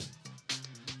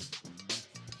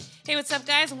Hey, what's up,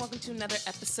 guys, and welcome to another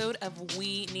episode of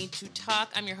We Need to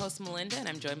Talk. I'm your host, Malynda, and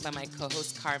I'm joined by my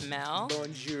co-host, Karmel.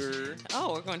 Bonjour.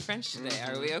 Oh, we're going French today.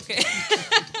 Are we okay?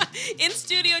 In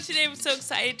studio today, I'm so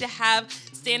excited to have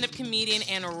stand-up comedian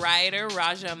and writer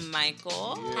Raja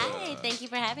Michael. Yeah. Hi, thank you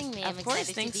for having me. I'm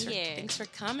excited to be here. Thanks for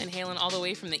coming, hailing all the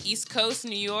way from the East Coast,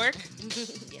 New York.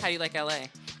 Yeah. How do you like LA?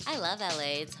 I love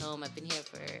LA. It's home. I've been here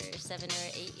for 7 or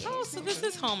 8 years. Oh, so this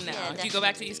is home now. Yeah, do you go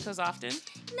back to the East Coast often?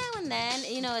 Now and then,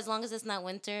 as long as it's not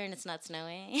winter and it's not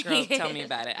snowing. Girl, tell me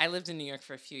about it. I lived in New York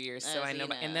for a few years, so I know.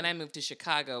 And then I moved to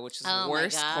Chicago, which is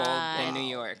worse cold than New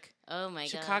York. Oh my god.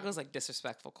 Chicago's like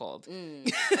disrespectful cold.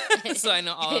 So I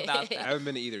know all about that. I haven't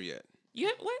been to either yet. You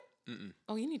have what? Mm-mm.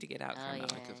 Oh, you need to get out,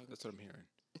 Karmel. Yeah. That's what I'm hearing.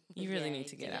 You really need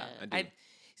to get out. I do.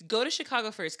 Go to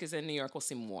Chicago first, because then New York will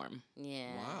seem warm.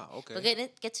 Yeah. Wow, okay.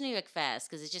 But get to New York fast,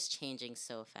 because it's just changing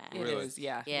so fast. It is,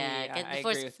 yeah. I before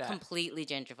agree it's with that. completely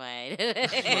gentrified.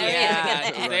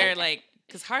 Yeah, they're like,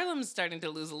 because Harlem's starting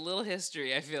to lose a little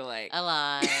history, I feel like. A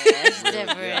lot. It's Really?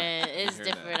 different. Yeah, It's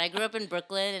different. I grew up in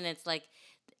Brooklyn, and it's like,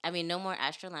 no more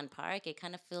Astroland Park. It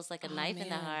kind of feels like a knife in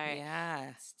the heart. Yeah.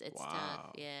 It's Wow.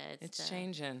 tough. Yeah, It's tough.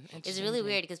 changing. It's really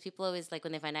weird because people always, like,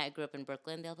 when they find out I grew up in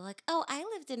Brooklyn, they'll be like, oh, I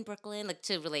lived in Brooklyn, like,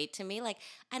 to relate to me. Like,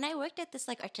 and I worked at this,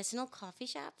 like, artisanal coffee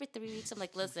shop for 3 weeks. I'm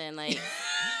like, listen, like,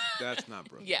 That's not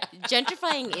Brooklyn. Yeah.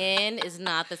 gentrifying in is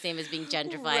not the same as being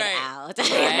gentrified Right. out. You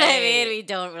know what I mean? Right. We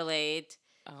don't relate.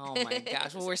 Oh my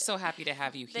gosh. Well, we're so happy to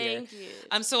have you here. Thank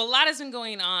you. So a lot has been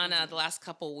going on the last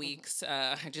couple weeks.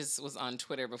 I just was on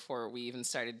Twitter before we even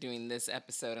started doing this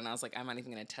episode, and I was like, I'm not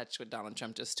even going to touch what Donald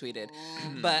Trump just tweeted.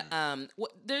 But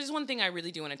there's one thing I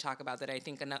really do want to talk about that I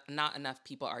think not enough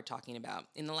people are talking about.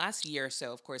 In the last year or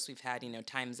so, of course, we've had,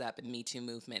 Time's Up and Me Too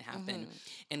movement happen,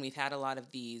 and we've had a lot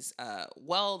of these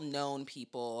well-known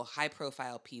people,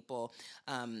 high-profile people,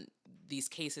 these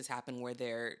cases happen where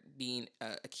they're being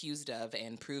accused of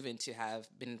and proven to have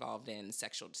been involved in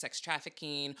sex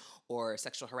trafficking or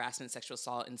sexual harassment, sexual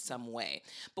assault in some way.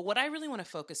 But what I really want to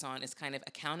focus on is kind of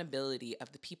accountability of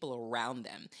the people around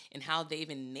them and how they've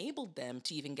enabled them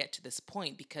to even get to this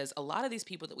point. Because a lot of these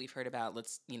people that we've heard about,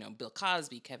 Bill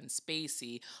Cosby, Kevin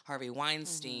Spacey, Harvey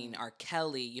Weinstein, R.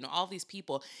 Kelly, all these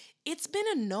people, it's been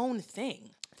a known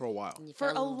thing. For a while. For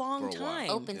a long time.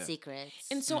 Open secrets.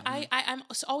 And so I'm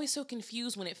always so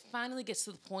confused when it finally gets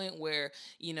to the point where,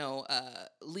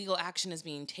 legal action is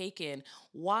being taken.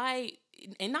 Why,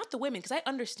 and not the women, because I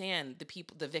understand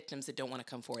the victims that don't want to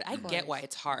come forward. I get why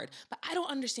it's hard, but I don't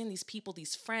understand these people,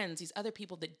 these friends, these other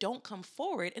people that don't come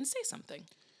forward and say something.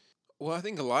 Well, I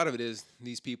think a lot of it is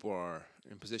these people are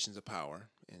in positions of power,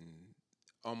 and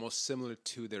almost similar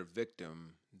to their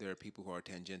victim, there are people who are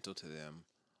tangential to them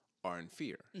are in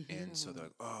fear. And so they're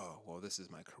like, oh, well, this is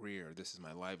my career, this is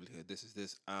my livelihood, this is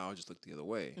this, I'll just look the other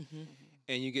way.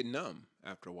 And you get numb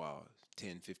after a while,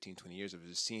 10, 15, 20 years of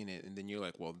just seeing it, and then you're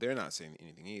like, well, they're not saying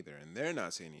anything either, and they're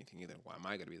not saying anything either. Why am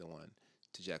I going to be the one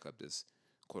to jack up this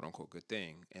quote-unquote good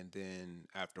thing? And then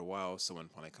after a while, someone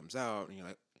finally comes out, and you're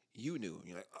like, you knew. And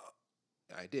you're like,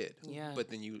 oh, I did. Yeah. But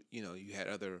then you had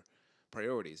other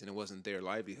priorities, and it wasn't their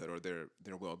livelihood or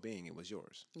their well-being, it was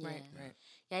yours. Right.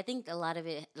 Yeah, I think a lot of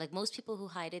it, like most people who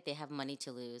hide it, they have money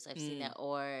to lose. I've seen that,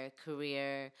 or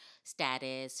career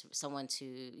status, someone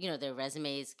to, their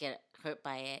resumes get hurt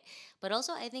by it. But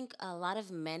also, I think a lot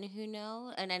of men who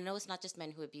know, and I know it's not just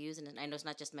men who abuse, and I know it's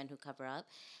not just men who cover up,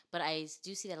 but I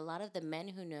do see that a lot of the men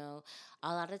who know,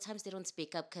 a lot of times they don't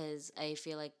speak up because I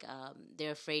feel like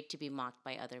they're afraid to be mocked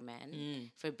by other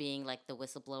men for being like the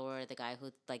whistleblower, the guy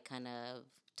who like kind of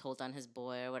told on his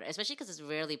boy or whatever, especially because it's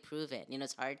rarely proven.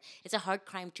 It's hard. It's a hard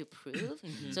crime to prove.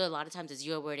 So a lot of times it's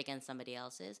your word against somebody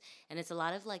else's. And it's a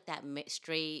lot of like that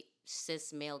straight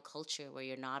cis male culture where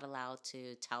you're not allowed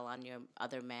to tell on your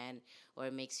other men, or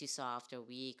it makes you soft or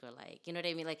weak, or like, you know what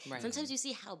I mean? Like sometimes you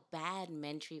see how bad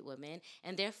men treat women,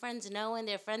 and their friends know, and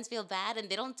their friends feel bad, and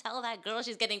they don't tell that girl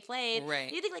she's getting played.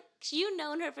 Right. You think like, you've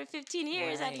known her for 15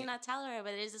 years. How do you not tell her?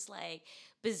 But there's this like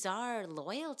bizarre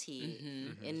loyalty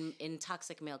in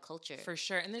toxic male culture. For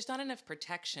sure. And there's not enough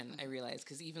protection, I realize,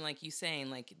 because even like you saying,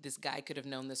 like, this guy could have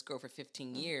known this girl for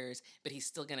 15 years, but he's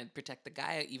still going to protect the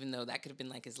guy, even though that could have been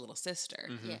like his little sister.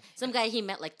 Yeah, some guy he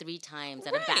met like 3 times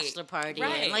at a Right. bachelor party.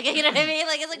 Right. And like, you know what I mean?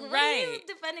 Like, it's like, what are you Right.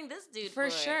 defending this dude For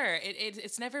for? sure.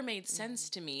 It's never made sense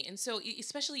to me. And so,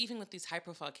 especially even with these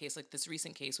high-profile cases, like this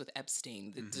recent case with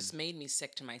Epstein, that just made me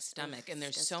sick to my stomach. And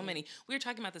there's so many. We were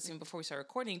talking about this even before we started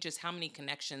recording, just how many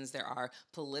connections there are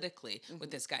politically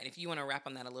with this guy. And if you want to wrap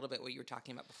on that a little bit, what you were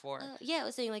talking about before. Yeah, I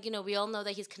was saying, like, we all know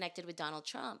that he's connected with Donald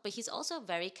Trump, but he's also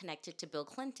very connected to Bill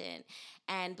Clinton.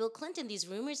 And Bill Clinton, these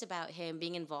rumors about him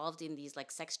being involved in these,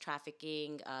 like, sex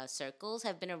trafficking circles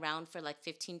have been around for, like,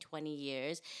 15, 20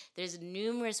 years. There's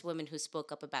numerous women who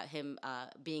spoke up about him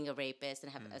being a rapist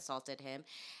and have assaulted him.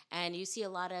 And you see a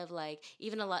lot of, like,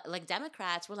 even a lot, like,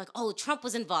 Democrats were like, oh, Trump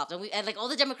was involved. And like, all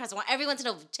the Democrats want everyone to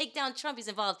know, take down Trump, he's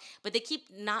involved. But they keep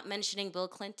not mentioning Bill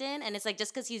Clinton. And it's like,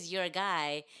 just because he's your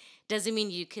guy doesn't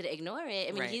mean you could ignore it.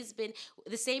 I mean, he's been,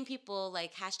 the same people,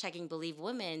 like, hashtagging believe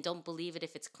women don't believe it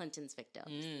if it's Clinton's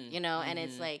victims, And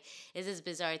it's like, it's this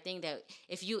bizarre thing that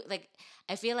if you, like,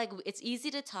 I feel like it's easy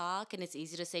to talk and it's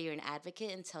easy to say you're an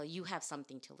advocate until you have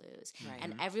something to lose. Right.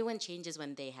 And everyone changes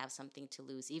when they have something to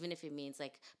lose, even if it means,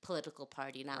 like, political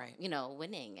party not,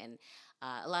 winning. And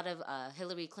a lot of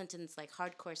Hillary Clinton's, like,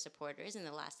 hardcore supporters in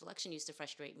the last election used to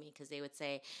frustrate me because they would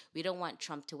say, we don't want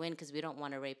Trump to win because we don't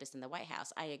want a rapist in the White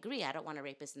House. I agree. I don't want a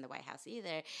rapist in the White House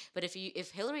either. But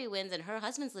if Hillary wins and her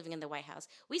husband's living in the White House,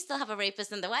 we still have a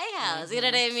rapist in the White House. You know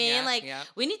what I mean?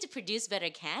 We need to produce better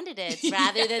candidates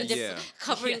rather than just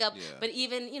covering up. But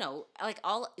even, like,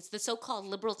 it's the so-called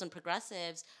liberals and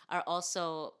progressives are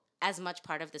also as much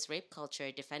part of this rape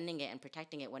culture, defending it and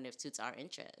protecting it when it suits our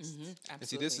interests. And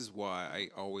see, this is why I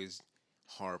always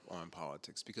harp on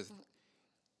politics, because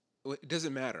it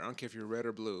doesn't matter. I don't care if you're red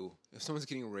or blue. If someone's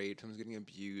getting raped, someone's getting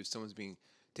abused, someone's being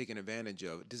taken advantage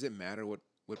of, does it matter what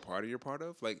party you're part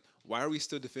of? Like, why are we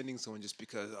still defending someone just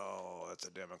because, oh, that's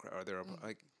a Democrat or they're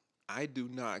like, I do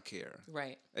not care.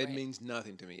 Right. It means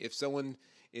nothing to me. If someone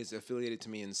is affiliated to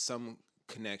me in some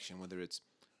connection, whether it's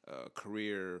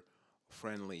career,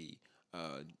 friendly,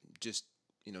 just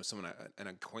someone, an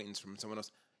acquaintance from someone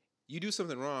else, you do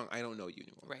something wrong, I don't know you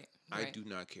anymore. Right. I do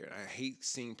not care. I hate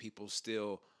seeing people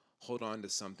still hold on to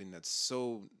something that's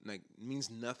so, like, means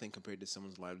nothing compared to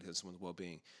someone's livelihood, someone's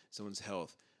well-being, someone's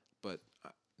health. But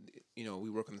we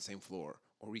work on the same floor,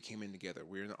 or we came in together.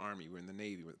 We're in the Army, we're in the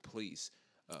Navy, we're the police.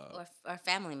 Or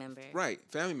family member. Right,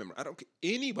 family member. I don't care.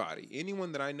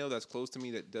 Anyone that I know that's close to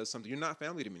me that does something, you're not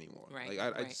family to me anymore. Right.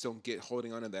 Like, I just don't get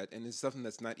holding on to that. And it's something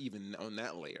that's not even on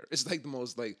that layer. It's like the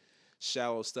most, like,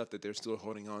 shallow stuff that they're still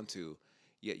holding on to,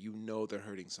 yet they're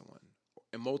hurting someone.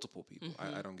 And multiple people.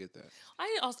 I don't get that.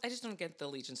 I just don't get the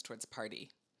allegiance towards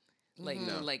party.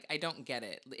 Like I don't get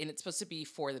it. And it's supposed to be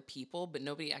for the people, but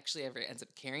nobody actually ever ends up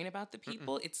caring about the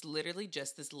people. It's literally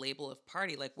just this label of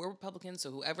party. Like, we're Republicans,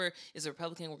 so whoever is a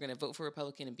Republican, we're going to vote for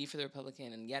Republican and be for the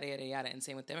Republican and yada, yada, yada. And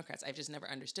same with Democrats. I've just never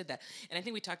understood that. And I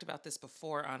think we talked about this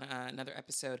before on another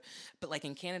episode. But, like,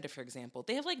 in Canada, for example,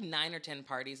 they have like 9 or 10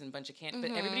 parties and a bunch of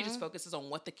candidates, but everybody just focuses on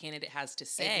what the candidate has to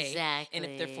say. Exactly. And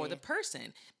if they're for the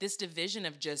person. This division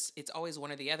of just, it's always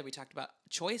one or the other. We talked about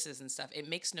choices and stuff. It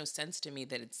makes no sense to me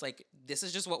that it's like, this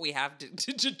is just what we have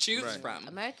to choose from.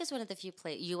 America's one of the few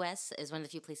U.S. is one of the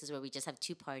few places where we just have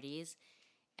 2 parties,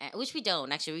 which we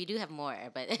don't. Actually, we do have more,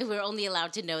 but we're only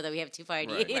allowed to know that we have 2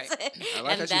 parties. Right. I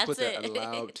like how you put that,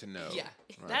 allowed to know. Yeah,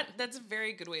 right. That's a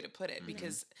very good way to put it,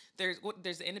 because there's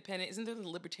the independent, isn't there the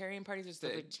Libertarian Party? There's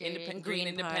the independent, Green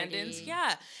Independents. Party.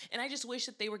 Yeah, and I just wish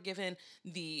that they were given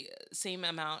the same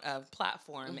amount of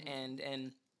platform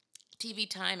and TV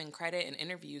time and credit and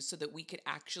interviews so that we could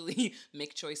actually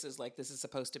make choices like this is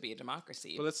supposed to be a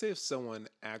democracy. But let's say if someone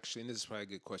actually, and this is probably a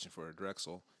good question for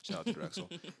Drexel, shout out to Drexel,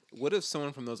 what if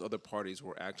someone from those other parties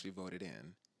were actually voted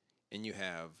in, and you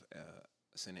have a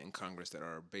Senate and Congress that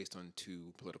are based on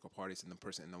 2 political parties, and the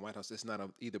person in the White House is not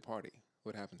of either party?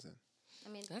 What happens then? I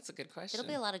mean, that's a good question. It'll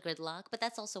be a lot of gridlock, but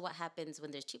that's also what happens when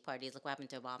there's 2 parties. Like what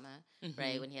happened to Obama,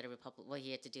 right? When he had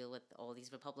he had to deal with all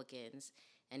these Republicans,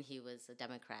 and he was a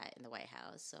Democrat in the White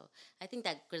House. So I think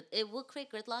that it will create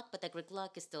gridlock, but that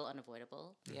gridlock is still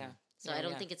unavoidable. Yeah. So I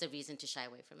don't think it's a reason to shy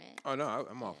away from it. Oh no,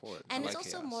 I'm all for it. And it's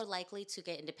also more likely to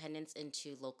get independence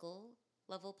into local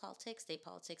level politics, state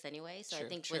politics anyway. So I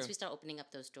think once we start opening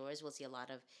up those doors, we'll see a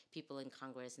lot of people in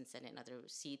Congress and Senate and other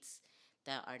seats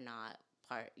that are not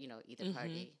either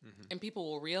party. And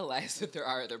people will realize that there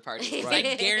are other parties. Right.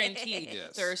 I guarantee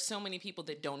there are so many people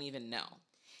that don't even know.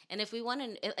 And if we want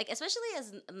to, like, especially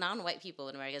as non-white people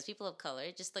in America, as people of color,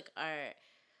 just like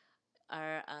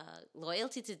our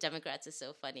loyalty to Democrats is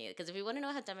so funny because if you want to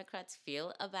know how Democrats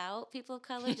feel about people of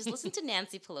color, just listen to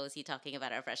Nancy Pelosi talking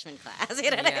about our freshman class. You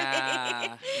know what I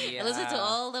mean? Yeah. And listen to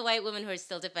all the white women who are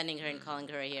still defending her and calling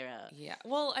her a hero. Yeah.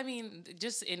 Well, I mean,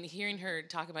 just in hearing her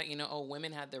talk about,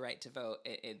 women had the right to vote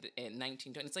in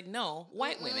 1920. It's like, no,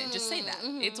 white women. Just say that.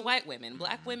 It's white women.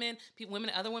 Black women,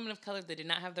 other women of color, they did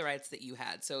not have the rights that you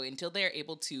had. So until they're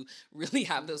able to really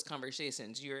have those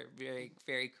conversations, you're very,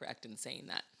 very correct in saying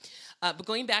that. But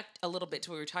going back a little bit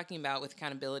to what we were talking about with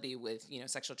accountability with,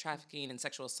 sexual trafficking and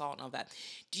sexual assault and all that,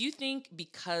 do you think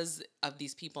because of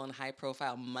these people in high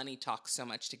profile, money talks so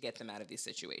much to get them out of these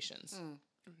situations?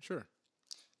 Sure.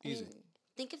 Easy.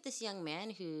 Think of this young man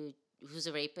who's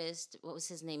a rapist. What was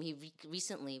his name? He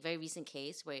recently, very recent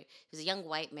case where he was a young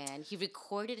white man. He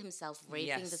recorded himself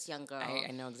raping this young girl. I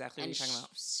know exactly what you're talking about.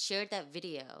 Shared that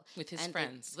video with his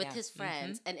friends. His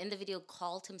friends, and in the video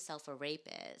called himself a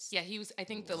rapist. Yeah, he was. I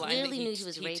think the line that he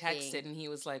texted, and he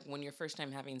was like, "When your first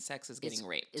time having sex is getting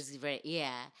raped."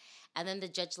 Yeah, and then the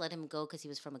judge let him go because he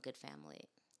was from a good family,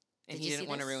 and he didn't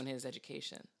want to ruin his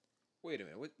education. Wait a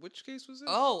minute. Which case was this?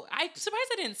 Oh, I'm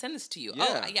surprised I didn't send this to you.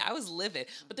 Yeah. Oh, yeah, I was livid.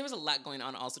 But there was a lot going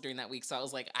on also during that week, so I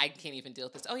was like, I can't even deal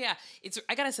with this. Oh, yeah,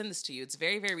 I got to send this to you. It's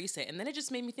very, very recent. And then it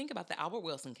just made me think about the Albert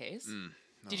Wilson case.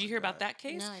 Did you hear about that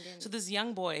case? No, I didn't. So this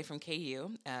young boy from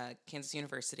KU, Kansas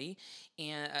University,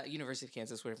 and University of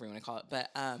Kansas, whatever you want to call it. But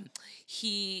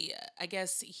he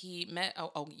met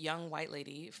a young white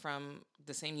lady from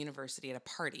the same university at a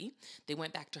party. They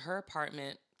went back to her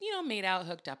apartment, made out,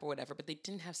 hooked up or whatever, but they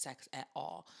didn't have sex at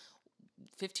all.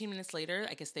 15 minutes later,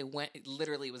 I guess they went, it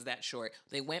literally was that short.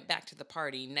 They went back to the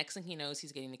party. Next thing he knows,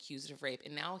 he's getting accused of rape.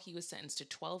 And now he was sentenced to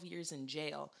 12 years in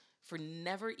jail for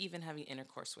never even having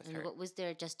intercourse with her. What was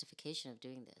their justification of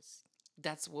doing this?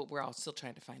 That's what we're all still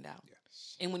trying to find out. Yeah.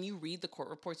 And when you read the court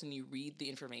reports and you read the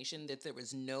information that there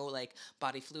was no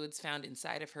body fluids found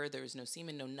inside of her, there was no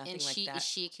semen, no nothing like that. Is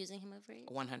she accusing him of rape?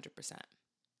 100%.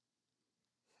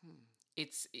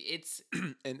 It's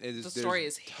and the story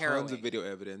is harrowing. Tons of video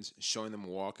evidence showing them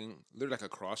walking literally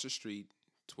across the street.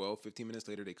 12, 15 minutes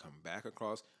later, they come back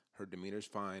across. Her demeanor's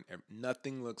fine.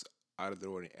 Nothing looks out of the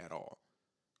ordinary at all.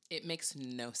 It makes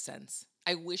no sense.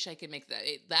 I wish I could make that.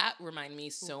 That remind me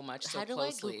so much, so closely. How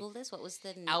do I Google this? What was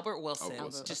the name? Albert Wilson.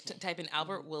 Just type in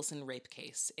Albert Wilson rape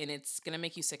case, and it's going to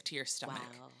make you sick to your stomach.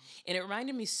 Wow. And it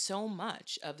reminded me so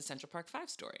much of the Central Park 5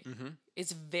 story.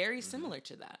 It's very similar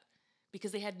to that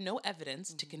because they had no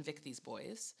evidence to convict these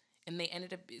boys. And they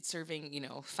ended up serving,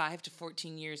 5 to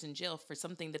 14 years in jail for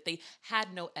something that they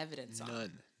had no evidence on.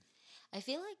 None. I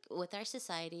feel like with our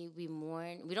society, we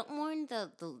don't mourn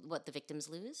what the victims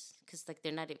lose because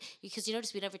they're not, because you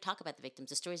notice we never talk about the victims.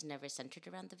 The story's never centered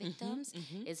around the victims.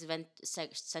 It's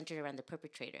centered around the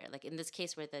perpetrator. Like in this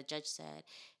case where the judge said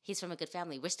he's from a good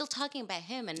family, we're still talking about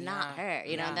him and not her.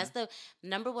 You know, and that's the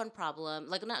number one problem.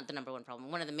 Like not the number one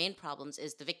problem. One of the main problems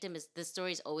is the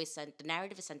story is always the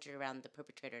narrative is centered around the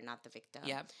perpetrator, not the victim.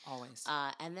 Yep, always.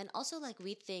 And then also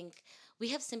we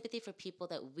have sympathy for people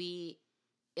that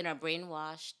in our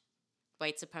brainwashed,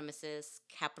 white supremacist,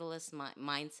 capitalist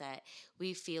mindset,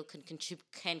 we feel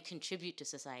can contribute to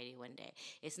society one day.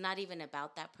 It's not even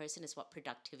about that person. It's what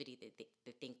productivity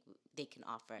they think they can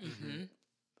offer.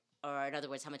 Or in other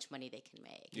words, how much money they can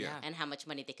make. And how much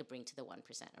money they could bring to the 1%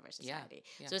 of our society.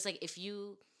 Yeah. So it's like if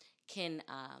you can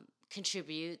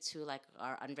contribute to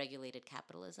our unregulated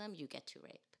capitalism, you get to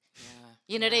rape. Yeah.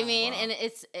 You know what I mean? Wow. And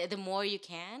it's the more you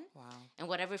can. Wow. And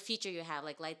whatever feature you have,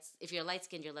 if you're light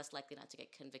skinned, you're less likely not to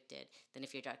get convicted than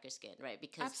if you're darker skinned, right?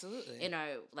 Because absolutely. In our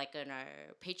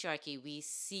patriarchy, we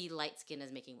see light skin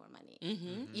as making more money.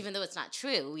 Even though it's not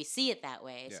true, we see it that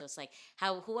way. Yeah. So it's like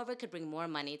whoever could bring more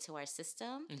money to our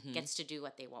system gets to do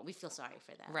what they want. We feel sorry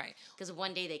for them. Right. Because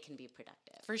one day they can be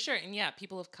productive. For sure. And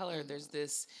people of color, there's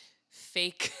this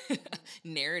fake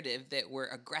narrative that we're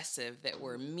aggressive, that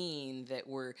we're mean, that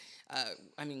we're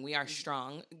we are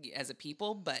strong as a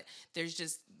people, but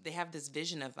they have this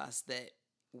vision of us that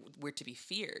we're to be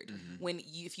feared. When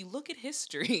if you look at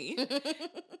history,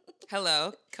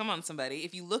 hello, come on somebody,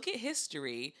 if you look at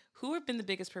history, who have been the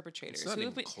biggest perpetrators? It's not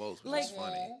even close, but it's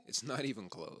funny. It's not even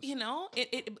close.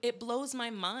 It blows my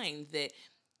mind that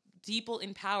people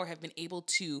in power have been able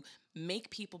to make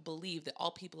people believe that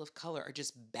all people of color are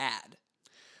just bad.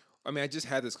 I mean, I just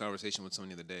had this conversation with someone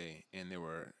the other day, and they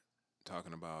were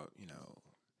talking about,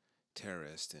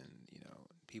 terrorists and,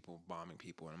 people bombing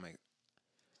people. And I'm like,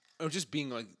 or just being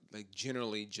like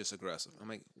generally just aggressive. I'm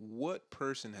like, what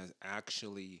person has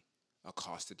actually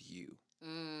accosted you?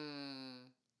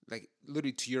 Like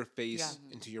literally to your face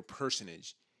and to your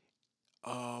personage.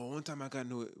 One time I got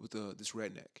into it with this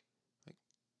redneck. Like,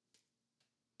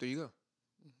 there you go.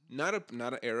 not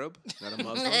an Arab, not a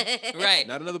Muslim, Right.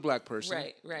 not another black person.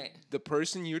 Right, right. The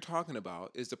person you're talking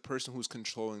about is the person who's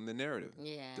controlling the narrative.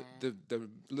 Yeah. The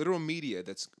literal media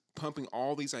that's pumping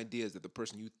all these ideas that the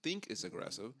person you think is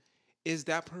aggressive is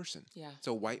that person. Yeah. It's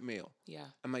a white male. Yeah.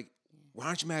 I'm like, why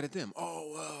aren't you mad at them?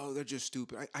 Oh, well, they're just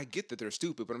stupid. I get that they're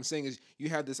stupid, but I'm saying is you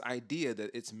have this idea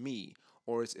that it's me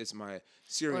or it's my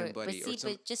Syrian buddy.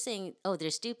 But just saying, oh,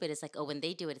 they're stupid. It's like, oh, when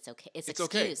they do it, it's okay. It's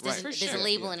okay, excuse. right. There's a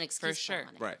label and excuse For sure.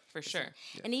 on it. Right. For sure.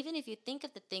 And even if you think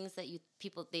of the things that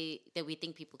we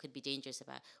think people could be dangerous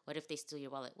about, what if they steal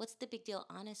your wallet? What's the big deal?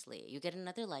 Honestly, you get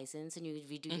another license and you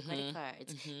redo your credit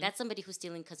cards. That's somebody who's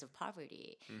stealing because of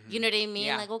poverty. You know what I mean?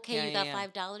 Yeah. Like, okay, you got yeah.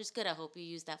 $5. Good. I hope you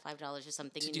use that $5 for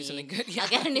something To you do need. something good. Yeah. I'll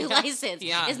get a new license.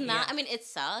 Yeah. It's not. Yeah. I mean, it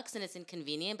sucks and it's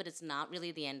inconvenient, but it's not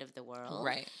really the end of the world.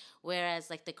 Right. Whereas,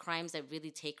 like, the crimes that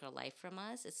really take our life from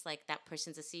us, it's like that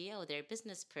person's a CEO, they're a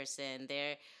business person,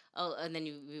 and then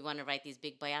we want to write these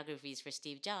big biographies for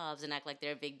Steve Jobs and act like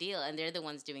they're a big deal, and they're the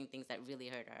ones doing things that really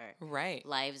hurt our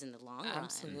lives in the long run.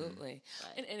 Absolutely.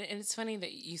 And it's funny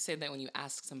that you say that when you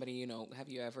ask somebody, have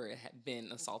you ever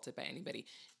been assaulted by anybody?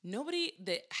 Nobody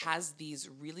that has these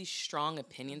really strong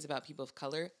opinions about people of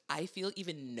color, I feel,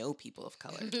 even know people of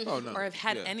color. Oh, no. Or have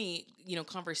had any,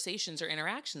 conversations or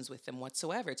interactions with them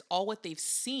whatsoever. It's all what they've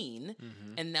seen,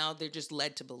 and now they're just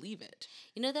led to believe it.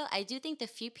 Though, I do think the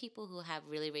few people who have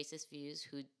really racist views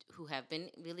who have been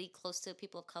really close to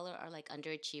people of color are like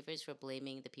underachievers for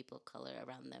blaming the people of color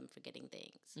around them for getting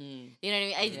things. You know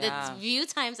what I mean? The few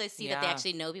times I see that they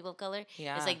actually know people of color,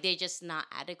 it's like they're just not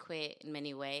adequate in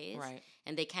many ways. Right.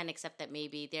 And they can't accept that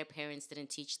maybe their parents didn't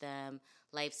teach them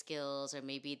life skills, or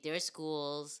maybe their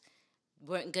schools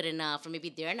weren't good enough, or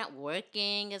maybe they're not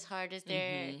working as hard as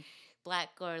their Black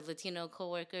or Latino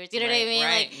coworkers. You know what I mean?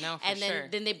 Right. Like, No, for and sure.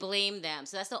 then they blame them.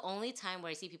 So that's the only time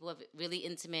where I see people have really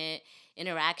intimate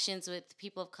interactions with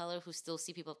people of color who still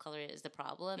see people of color as the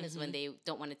problem, is when they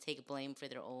don't want to take blame for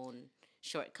their own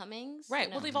shortcomings. Right.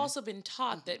 Well, they've also been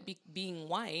taught that being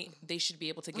white, they should be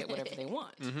able to get whatever they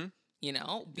want.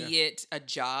 Be it a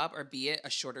job or be it a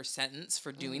shorter sentence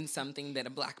for doing something that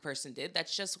a black person did.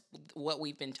 That's just what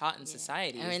we've been taught in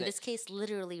society. Or in this case,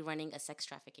 literally running a sex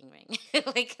trafficking ring.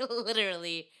 Like,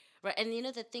 literally. Right. And,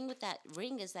 the thing with that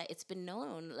ring is that it's been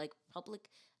known,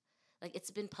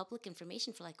 it's been public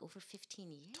information for like over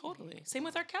 15 years. Totally. Same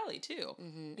with R. Kelly too.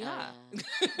 Yeah. Oh,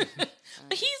 yeah.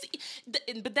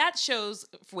 But that shows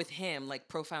with him like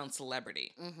profound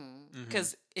celebrity.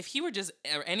 Because if he were just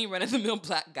any run of the mill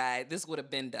black guy, this would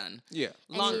have been done. Yeah.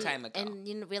 Long time ago. And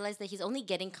you realize that he's only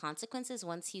getting consequences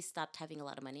once he stopped having a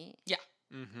lot of money. Yeah.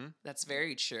 That's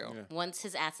very true. Yeah. Once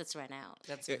his assets run out.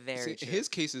 That's very true. His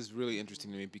case is really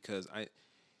interesting to me because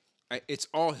it's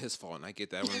all his fault, and I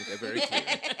get that. I want to make that very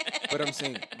clear. But I'm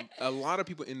saying a lot of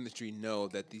people in the industry know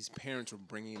that these parents were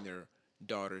bringing their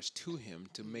daughters to him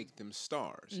to make them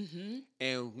stars.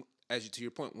 And to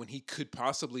your point, when he could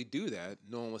possibly do that,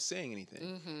 no one was saying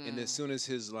anything. And as soon as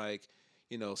his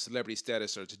celebrity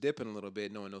status starts dipping a little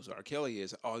bit, no one knows who R. Kelly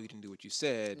is. Oh, you didn't do what you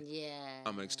said. Yeah,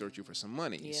 I'm gonna extort you for some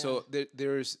money. Yeah. So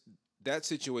there's that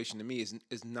situation to me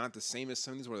is not the same as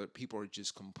some of these where people are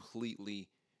just completely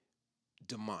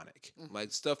demonic,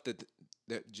 like stuff that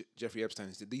Jeffrey Epstein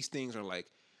did. These things are like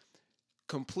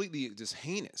completely just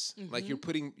heinous. Like you're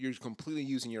completely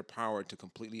using your power to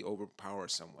completely overpower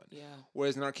someone. Yeah.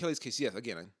 Whereas in R. Kelly's case, yes,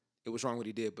 again, it was wrong what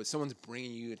he did, but someone's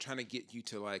bringing you and trying to get you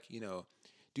to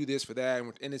do this for that,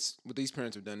 and it's what these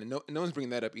parents have done, and no one's bringing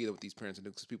that up either. What these parents are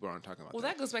doing, because people aren't talking about. Well,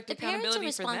 that goes back to the parents are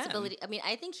accountability for responsibility. them. I mean,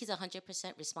 I think he's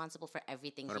 100% responsible for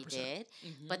everything 100%. He did,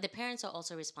 but the parents are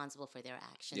also responsible for their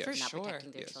actions, for not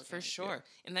protecting their children. For sure,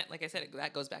 and that, like I said,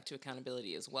 that goes back to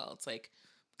accountability as well. It's like,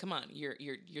 come on, you're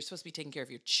supposed to be taking care of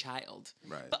your child,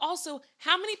 right? But also,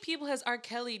 how many people has R.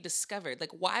 Kelly discovered? Like,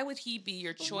 why would he be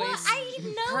your choice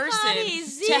person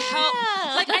to help?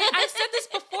 Like, I said this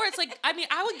before. It's like, I mean,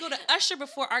 I would go to Usher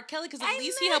before R. Kelly because at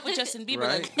least he helped with Justin Bieber.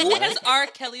 Right. Like,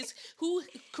 who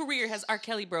career has R.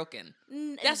 Kelly broken?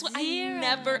 That's what I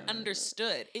never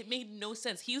understood. It made no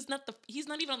sense. He's not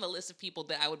even on the list of people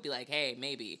that I would be like, hey,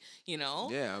 maybe,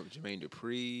 Yeah, Jermaine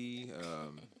Dupri.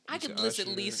 I could list at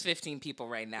least 15 people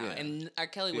right now, and R.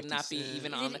 Kelly would not be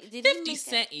even on. Did 50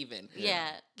 Cent even.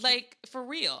 Yeah. Like, for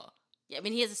real. Yeah, I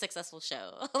mean, he has a successful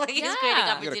show. Like, he has creating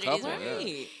opportunities.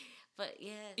 Right. But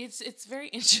yeah, it's very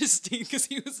interesting because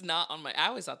he was not on my. I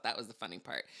always thought that was the funny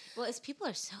part. Well, as people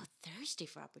are so thirsty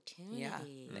for opportunity. Yeah,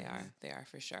 they are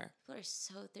for sure. People are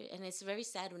so thirsty, and it's very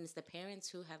sad when it's the parents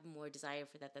who have more desire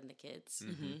for that than the kids.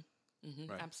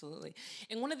 Right. Absolutely.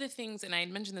 And one of the things, and I had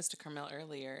mentioned this to Carmel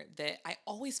earlier, that I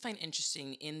always find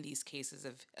interesting in these cases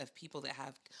of people that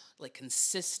have like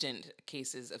consistent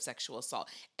cases of sexual assault,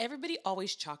 everybody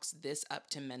always chalks this up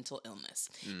to mental illness.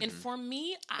 And for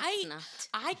me, not.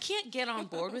 I can't get on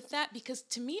board with that, because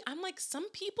to me, I'm like, some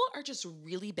people are just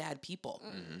really bad people.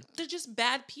 They're just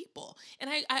bad people. And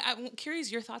I'm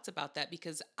curious your thoughts about that,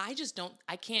 because I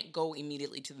can't go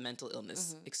immediately to the mental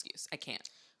illness excuse. I can't.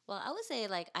 Well, I would say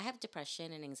like I have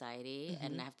depression and anxiety,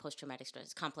 and I have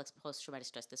complex post traumatic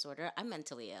stress disorder. I'm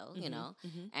mentally ill, you know,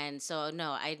 and so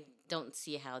no, I don't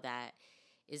see how that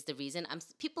is the reason.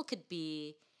 People could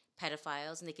be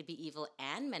pedophiles and they could be evil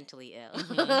and mentally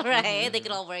ill, right? They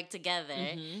could all work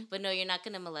together. But no, you're not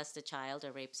going to molest a child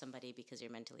or rape somebody because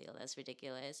you're mentally ill. That's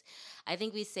ridiculous. I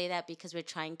think we say that because we're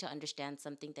trying to understand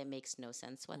something that makes no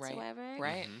sense whatsoever.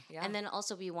 Right. Yeah. And then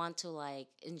also we want to like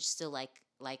instill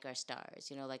like our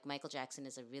stars, you know, like Michael Jackson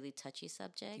is a really touchy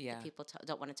subject that people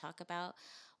don't want to talk about.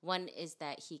 One is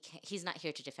that he's not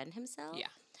here to defend himself. Yeah.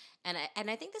 And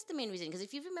I think that's the main reason, because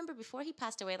if you remember before he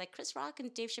passed away, like Chris Rock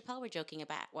and Dave Chappelle were joking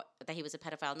about that he was a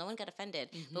pedophile. No one got offended.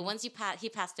 But once he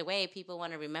passed away, people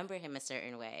want to remember him a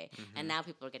certain way, and now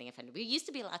people are getting offended. We used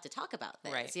to be allowed to talk about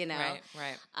this, you know.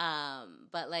 Right.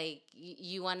 But like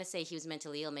you want to say he was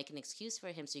mentally ill, make an excuse for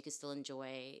him so you could still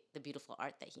enjoy the beautiful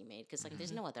art that he made, because like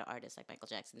there's no other artist like Michael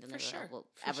Jackson. There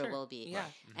never will be. Yeah.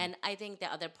 And I think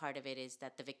the other part of it is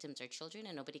that the victims are children,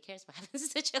 and nobody cares what happens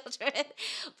to children.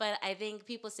 But I think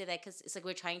people say that because it's like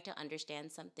we're trying to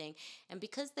understand something, and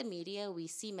because the media, we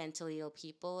see mentally ill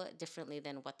people differently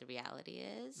than what the reality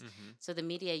is. So the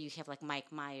media, you have like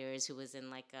Michael Myers who was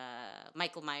in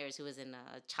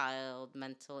a child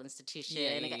mental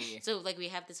institution. So like we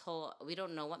have this whole, we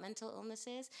don't know what mental illness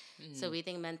is. So we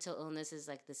think mental illness is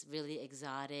like this really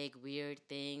exotic, weird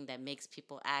thing that makes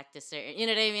people act a certain, you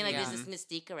know what I mean? Like there's this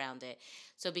mystique around it.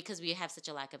 So because we have such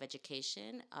a lack of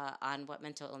education on what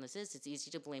mental illness is, it's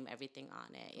easy to blame everything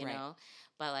on it, you know?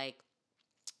 But like,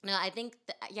 no, I think,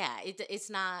 it's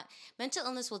not, mental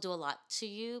illness will do a lot to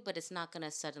you, but it's not going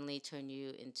to suddenly turn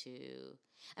you into,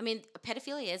 I mean,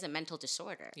 pedophilia is a mental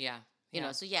disorder. Yeah. You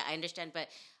know, so I understand, but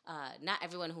not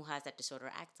everyone who has that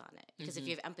disorder acts on it. Because if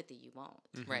you have empathy, you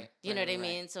won't. Right. You know what I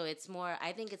mean? So it's more,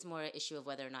 I think it's more an issue of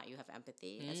whether or not you have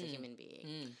empathy as a human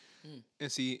being.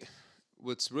 And see,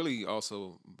 what's really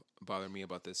also bothering me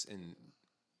about this, and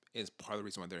is part of the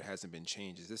reason why there hasn't been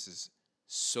change, is this is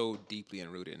so deeply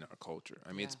enrooted in our culture.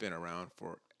 I mean, it's been around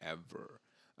forever.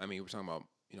 I mean, we're talking about,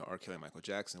 you know, R. Kelly, Michael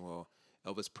Jackson. Well,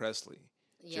 Elvis Presley,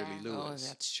 Jerry Lee Lewis. Oh,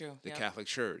 that's true. The Catholic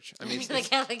Church. I mean, The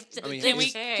Catholic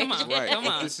Come on. right. Come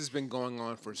on. This has been going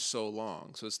on for so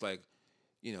long. So it's like,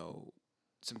 you know,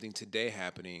 something today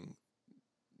happening,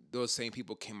 those same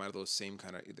people came out of those same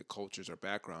kind of either cultures or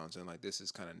backgrounds, and like this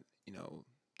is kind of, you know,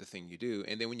 the thing you do.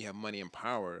 And then when you have money and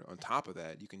power on top of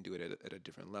that, you can do it at a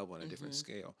different level and a different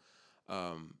scale.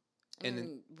 And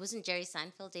then, wasn't Jerry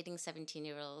Seinfeld dating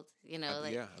 17-year-old? You know,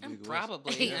 like yeah, I believe it was.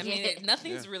 Probably. I mean,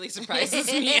 nothing's really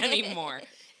surprises me anymore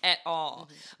at all.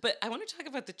 But I want to talk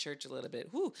about the church a little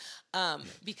bit.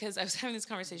 Because I was having this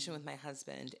conversation with my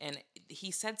husband, and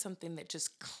he said something that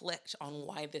just clicked on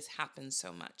why this happens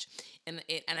so much. And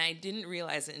I didn't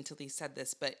realize it until he said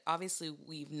this, but obviously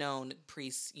we've known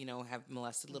priests, you know, have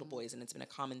molested little boys, and it's been a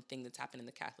common thing that's happened in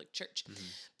the Catholic Church.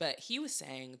 But he was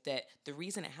saying that the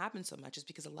reason it happens so much is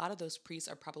because a lot of those priests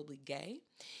are probably gay,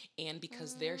 and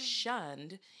because they're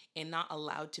shunned and not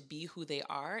allowed to be who they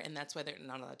are, and that's why they're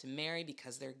not allowed to marry,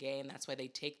 because they're gay, and that's why they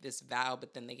take this vow,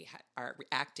 but then they are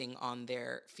acting on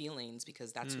their feelings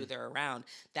because that's who they're around.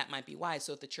 That might be why.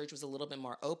 So if the church was a little bit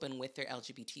more open with their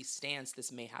LGBT stance,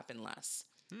 this may happen less.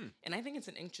 And I think it's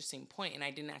an interesting point, and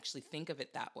I didn't actually think of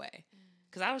it that way.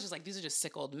 Because I was just like, these are just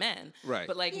sick old men. Right.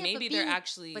 But like, maybe they're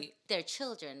actually... But they're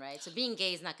children, right? So being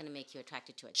gay is not going to make you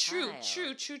attracted to a True.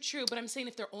 child. But I'm saying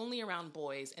if they're only around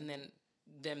boys and then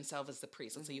themselves as the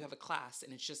priest, let's say you have a class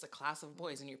and it's just a class of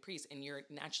boys and you're priest and you're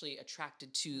naturally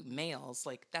attracted to males,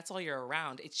 like that's all you're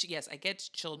around. It's, yes, I get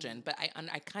children, but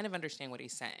I kind of understand what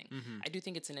he's saying. I do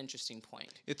think it's an interesting point.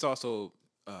 It's also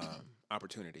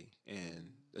opportunity,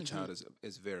 and the child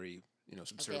is very, you know,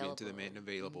 subservient to the man,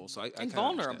 available. So I and kinda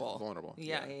vulnerable. Vulnerable.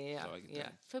 Yeah. So I get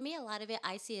that. For me, a lot of it,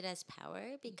 I see it as power,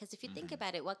 because if you think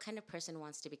about it, what kind of person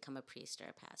wants to become a priest or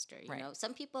a pastor? You know,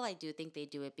 some people, I do think they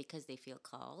do it because they feel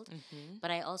called,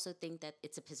 but I also think that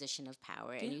it's a position of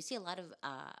power. And you see a lot of,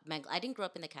 I didn't grow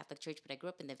up in the Catholic Church, but I grew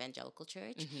up in the evangelical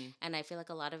church. And I feel like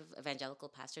a lot of evangelical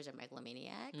pastors are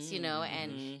megalomaniacs, you know,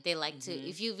 and they like to,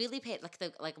 if you really pay,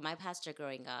 like my pastor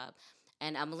growing up,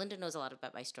 and Malynda knows a lot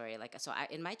about my story. Like, so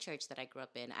in my church that I grew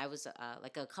up in, I was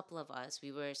like a couple of us,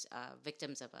 we were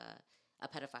victims of a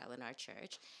pedophile in our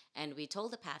church. And we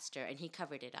told the pastor, and he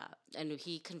covered it up. And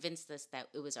he convinced us that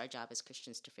it was our job as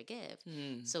Christians to forgive.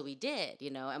 So we did,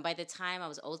 And by the time I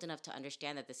was old enough to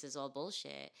understand that this is all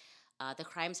bullshit, the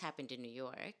crimes happened in New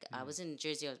York. I was in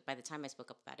Jersey by the time I spoke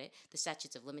up about it. The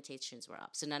statutes of limitations were up.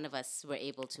 So none of us were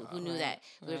able to, who knew that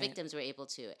we were victims, were able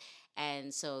to.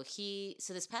 And so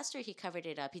this pastor, he covered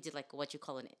it up. He did like what you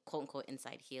call an quote unquote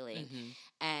inside healing.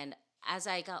 And as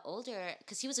I got older,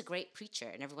 because he was a great preacher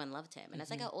and everyone loved him. And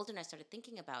as I got older and I started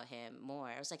thinking about him more,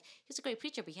 I was like, he was a great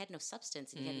preacher, but he had no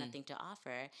substance and he had nothing to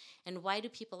offer. And why do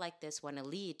people like this want to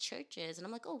lead churches? And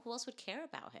I'm like, who else would care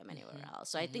about him anywhere else?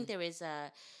 So I think there is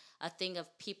a thing of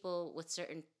people with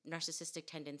certain narcissistic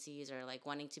tendencies or like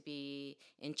wanting to be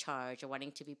in charge or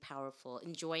wanting to be powerful,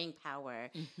 enjoying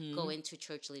power, go into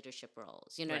church leadership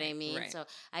roles. You know what I mean? Right. So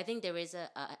I think there is a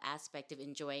aspect of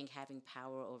enjoying having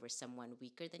power over someone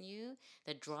weaker than you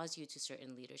that draws you to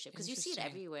certain leadership. Because you see it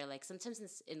everywhere. Like sometimes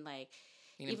in like,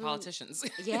 even politicians.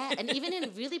 And even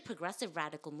in really progressive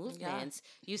radical movements,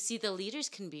 you see the leaders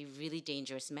can be really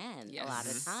dangerous men a lot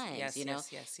of times,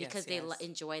 because they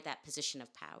enjoy that position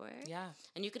of power. Yeah.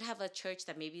 And you could have a church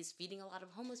that maybe is feeding a lot of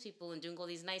homeless people and doing all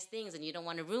these nice things, and you don't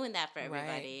want to ruin that for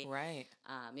everybody. Right.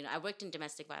 I worked in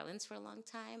domestic violence for a long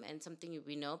time, and something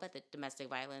we know about the domestic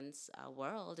violence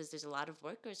world is there's a lot of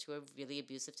workers who are really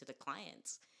abusive to the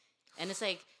clients. And it's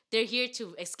like, they're here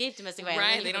to escape domestic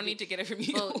violence. Right, they don't need to get it from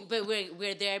you. But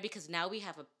we're there because now we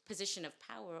have a position of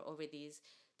power over these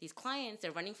clients.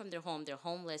 They're running from their home. They're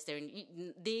homeless.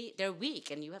 They're weak,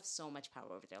 and you have so much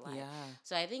power over their life. Yeah.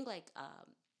 So I think like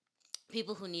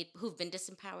people who've been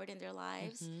disempowered in their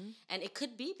lives, and it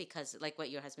could be because like what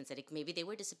your husband said, maybe they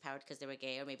were disempowered because they were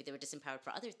gay, or maybe they were disempowered for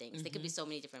other things. There could be so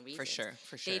many different reasons.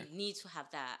 For sure. They need to have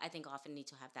that. I think often need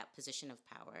to have that position of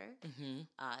power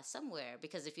somewhere,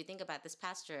 because if you think about this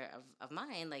pastor of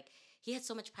mine, like he had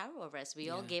so much power over us. We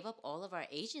all gave up all of our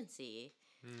agency.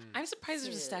 I'm surprised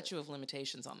there's a statute of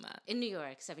limitations on that. In New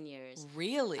York, 7 years.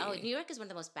 Really? Oh, New York is one of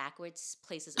the most backwards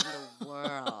places in the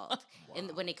world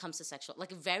when it comes to sexual.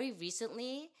 Like very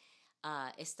recently,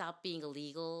 it stopped being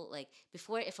illegal. Like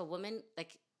before, if a woman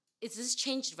this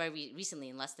changed very recently,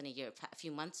 in less than a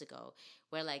few months ago,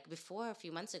 where like before a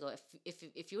few months ago,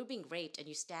 if you were being raped and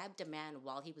you stabbed a man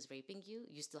while he was raping you,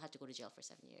 you still had to go to jail for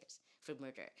 7 years for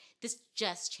murder. This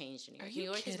just changed in New York. Are you New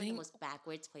York kidding? is one of the most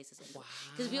backwards places in the world.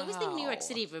 Because we always think New York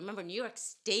City. Remember, New York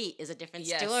State is a different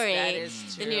story. That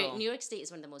is true. New York State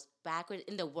is one of the most backward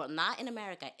in the world, not in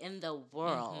America, in the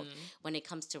world, when it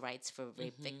comes to rights for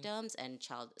rape victims and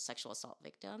child sexual assault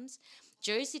victims.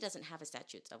 Jersey doesn't have a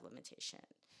statute of limitation.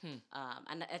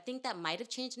 And I think that might have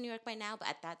changed in New York by now, but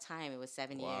at that time it was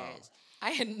 7 years.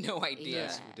 I had no idea.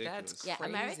 That's ridiculous. That's crazy.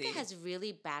 America has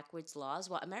really backwards laws.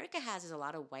 What America has is a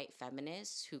lot of white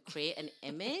feminists who create an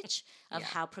image of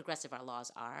how progressive our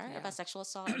laws are about sexual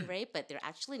assault and rape, but they're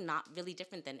actually not really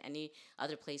different than any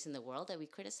other place in the world that we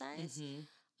criticize.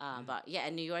 But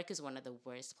and New York is one of the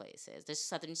worst places. There's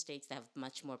southern states that have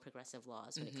much more progressive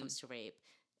laws when it comes to rape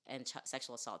and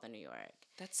sexual assault in New York.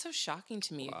 That's so shocking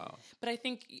to me. Wow. But I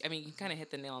think, you kind of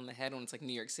hit the nail on the head when it's like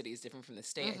New York City is different from the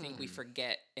state. I think we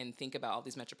forget and think about all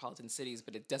these metropolitan cities,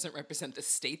 but it doesn't represent the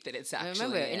state that it's actually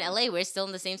Remember, in LA, we're still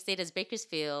in the same state as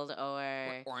Bakersfield or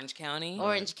Orange County.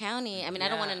 Orange County. I mean, I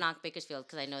don't want to knock Bakersfield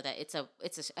because I know that it's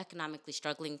a economically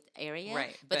struggling area.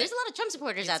 Right. But there's a lot of Trump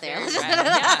supporters out there.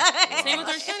 Same with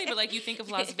Orange County, but like you think of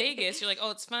Las Vegas, you're like,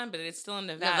 oh, it's fun, but it's still in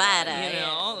Nevada. You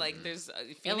know, like there's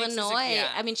Phoenix Illinois.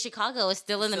 I mean, Chicago is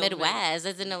still in the Midwest.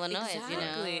 It's in Illinois.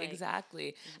 Exactly, you know?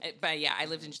 exactly. But yeah, I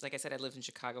lived in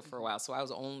Chicago for a while, so I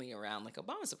was only around like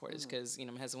Obama supporters because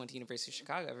my husband went to University of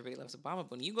Chicago. Everybody loves Obama.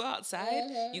 But when you go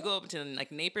outside, you go up to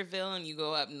like Naperville and you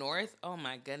go up north. Oh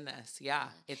my goodness, yeah,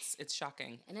 it's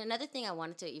shocking. And another thing I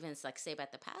wanted to even say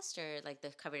about the pastor, like they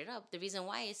covered it up. The reason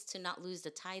why is to not lose the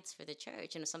tithes for the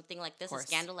church. Something like this, a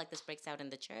scandal like this breaks out in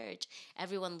the church,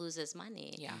 everyone loses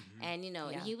money. Yeah, and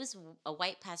and he was a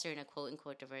white pastor in a quote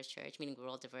unquote diverse church, meaning we're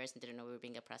all diverse and didn't know we were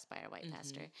being oppressed by our white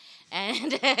pastor.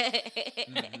 And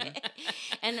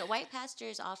and white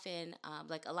pastors often,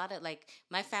 like a lot of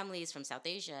my family is from South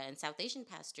Asia, and South Asian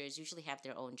pastors usually have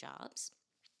their own jobs.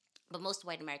 But most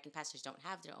white American pastors don't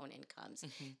have their own incomes.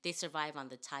 They survive on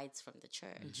the tithes from the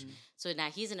church. So now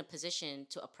he's in a position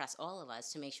to oppress all of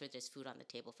us to make sure there's food on the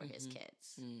table for his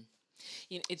kids.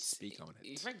 Speak on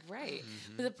it. Right.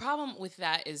 But the problem with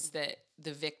that is that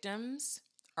the victims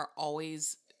are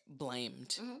always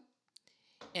blamed.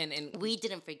 And we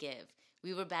didn't forgive.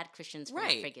 We were bad Christians for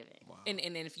not forgiving. Wow. And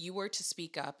if you were to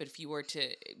speak up, if you were to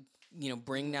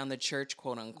bring down the church,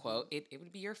 quote unquote, it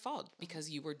would be your fault because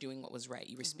you were doing what was right.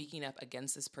 You were speaking up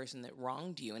against this person that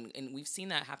wronged you. And we've seen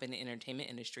that happen in the entertainment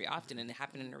industry often. And it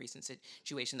happened in a recent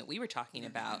situation that we were talking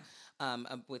about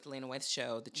with Lena Waite's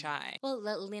show, The Chai. Well,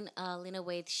 Lena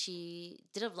Waithe, she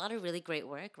did a lot of really great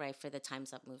work, right, for the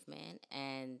Time's Up movement.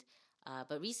 And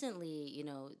but recently,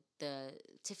 the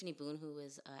Tiffany Boone, who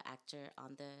was an actor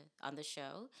on the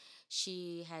show,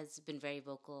 she has been very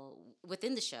vocal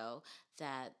within the show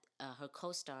that her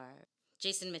co-star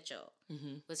Jason Mitchell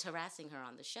was harassing her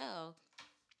on the show,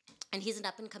 and he's an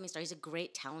up and coming star. He's a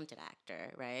great, talented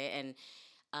actor, right? And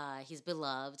he's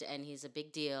beloved, and he's a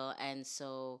big deal. And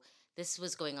so this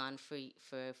was going on for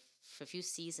a few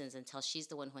seasons until she's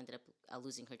the one who ended up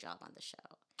losing her job on the show.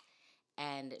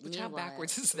 And how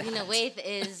backwards is that? Lena Waithe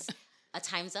is a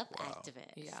Time's Up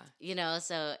activist. Yeah.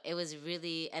 So it was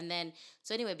really, and then,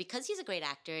 so anyway, because he's a great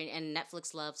actor and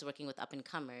Netflix loves working with up and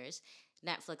comers,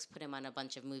 Netflix put him on a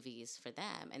bunch of movies for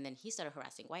them, and then he started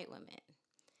harassing white women.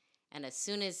 And as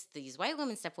soon as these white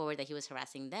women stepped forward that he was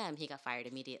harassing them, he got fired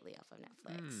immediately off of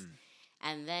Netflix.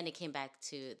 And then it came back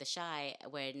to The Chi,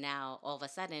 where now all of a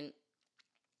sudden,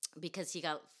 because he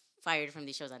got fired from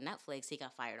these shows on Netflix, he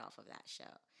got fired off of that show.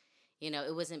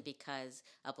 It wasn't because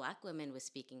a black woman was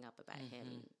speaking up about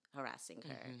him harassing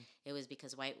her. It was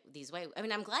because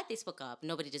I'm glad they spoke up.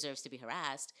 Nobody deserves to be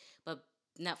harassed, but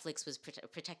Netflix was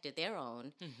protected their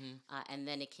own, and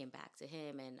then it came back to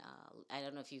him. And I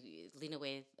don't know if Lena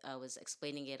Waithe was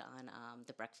explaining it on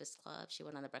The Breakfast Club. She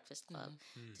went on The Breakfast Club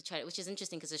to try, which is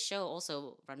interesting because the show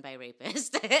also run by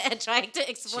rapists, and trying to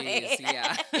explain,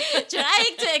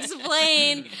 trying to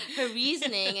explain her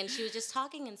reasoning, and she was just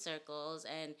talking in circles.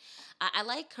 And I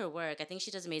like her work. I think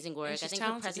she does amazing work. I think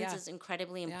her presence is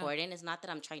incredibly important. It's not that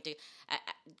I'm trying to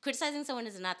criticizing someone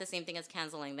is not the same thing as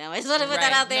canceling them. I just want to put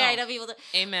that out there. No. I know people.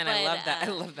 Amen. But, I love that.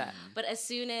 I love that. But as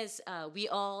soon as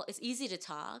it's easy to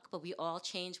talk, but we all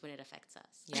change when it affects us.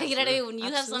 Yeah, you know what I mean? When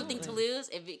you have something to lose,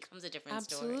 it becomes a different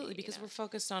story. Absolutely, because we're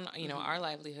focused on our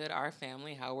livelihood, our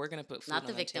family, how we're going to put food not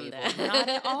the on victim the there. table. Not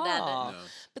at all. No.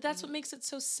 But that's what makes it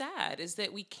so sad is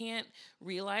that we can't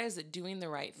realize that doing the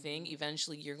right thing,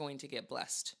 eventually you're going to get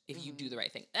blessed if you do the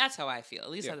right thing. That's how I feel.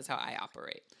 At least that's how I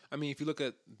operate. I mean, if you look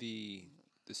at the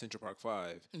Central Park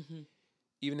Five,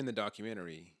 even in the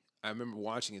documentary, I remember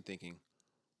watching and thinking,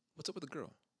 what's up with the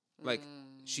girl? Like,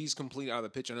 she's completely out of the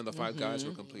picture. None of the five guys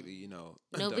were completely,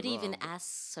 Nobody even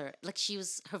asks her. Like, she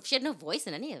had no voice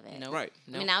in any of it. Nope. Right.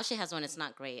 I mean, now she has one. It's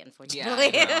not great,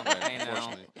 unfortunately. Yeah, I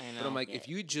know. But I'm like, if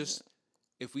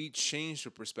we change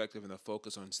the perspective and the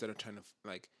focus on, instead of trying to,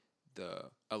 like, the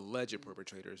alleged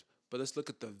perpetrators, but let's look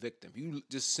at the victim. You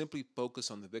just simply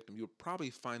focus on the victim, you'll probably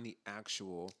find the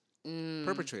actual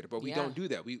perpetrator, but we don't do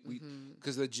that. We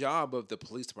because the job of the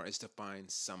police department is to find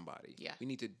somebody. Yeah. We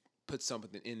need to put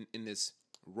something in this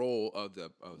role of the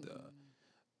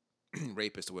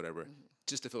rapist or whatever,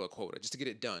 just to fill a quota, just to get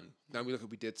it done. Now we look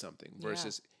like we did something.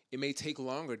 Versus it may take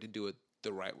longer to do it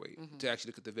the right way, to actually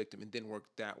look at the victim and then work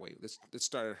that way. Let's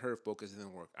start at her focus and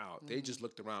then work out. They just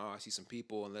looked around. Oh, I see some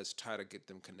people, and let's try to get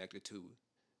them connected to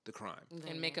the crime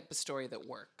and make up a story that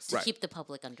works to keep the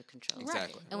public under control.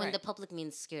 Exactly. And when the public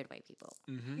means scared white people.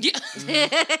 Yeah.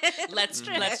 let's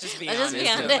just be honest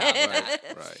about that.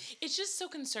 Right. It's just so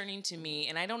concerning to me,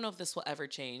 and I don't know if this will ever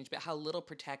change, but how little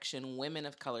protection women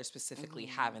of color specifically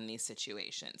have in these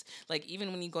situations. Like,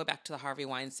 even when you go back to the Harvey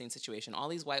Weinstein situation, all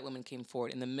these white women came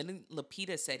forward, and the minute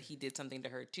Lupita said he did something to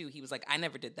her too, he was like, I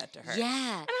never did that to her.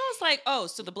 Yeah. And I was like, oh,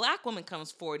 so the black woman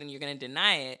comes forward and you're going to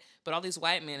deny it, but all these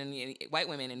white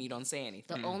women and you don't say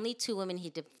anything. The only two women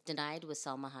he denied was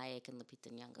Salma Hayek and Lupita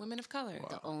Nyong'o. Women of color. Wow.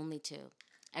 The only two.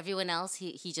 Everyone else,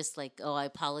 he just like, oh, I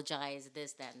apologize,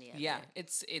 this, that, and the other. Yeah,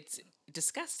 it's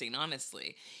disgusting,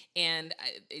 honestly. And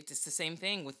it's the same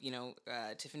thing with,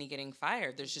 Tiffany getting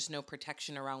fired. There's just no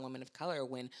protection around women of color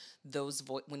when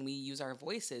when we use our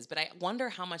voices. But I wonder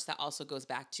how much that also goes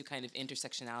back to kind of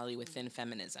intersectionality within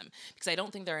feminism. Because I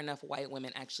don't think there are enough white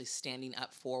women actually standing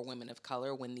up for women of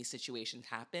color when these situations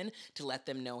happen to let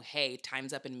them know, hey,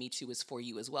 Time's Up and Me Too is for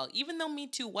you as well. Even though Me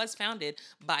Too was founded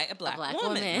by a black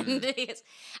woman. Yes.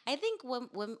 I think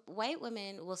white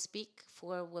women will speak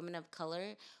for women of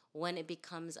color when it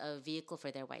becomes a vehicle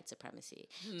for their white supremacy.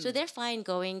 So they're fine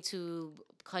going to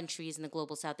countries in the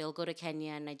global south. They'll go to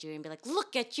Kenya and Nigeria and be like,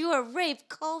 look at your rape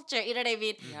culture. You know what I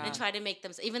mean? Yeah. And try to make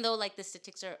them, even though like the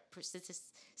statistics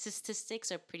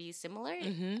are pretty similar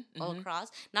all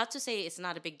across. Not to say it's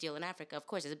not a big deal in Africa. Of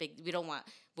course, it's a big, we don't want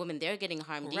women there getting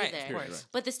harmed Right, either. of course.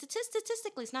 But the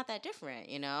statistically, it's not that different,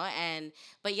 you know. And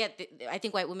but yet, I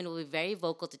think white women will be very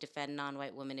vocal to defend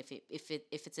non-white women if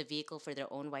it's a vehicle for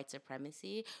their own white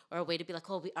supremacy or a way to be like,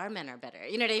 oh, our men are better.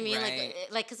 You know what I mean? Right.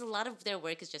 Like because a lot of their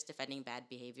work is just defending bad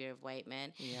behavior of white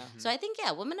men. Yeah. So I think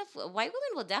white women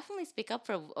will definitely speak up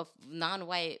for of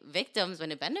non-white victims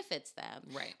when it benefits them.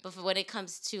 Right. But when it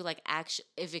comes to like action,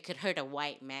 if it could hurt a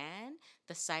white man,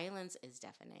 the silence is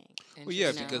deafening. Well,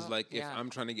 yeah, You know? because like if Yeah. I'm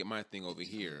trying to get my thing over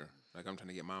here, like I'm trying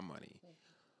to get my money,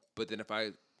 but then if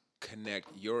I connect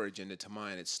your agenda to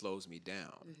mine, it slows me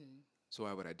down. So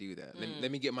why would I do that?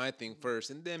 Let me get my thing first,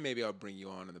 and then maybe I'll bring you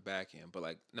on in the back end. But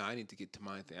like, no, I need to get to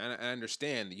my thing. I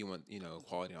understand that you want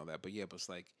equality and all that, but yeah, but it's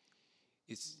like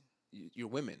you're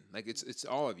women. Like it's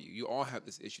all of you. You all have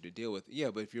this issue to deal with. Yeah,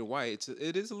 but if you're white,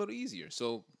 it is a little easier.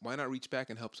 So why not reach back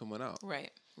and help someone out?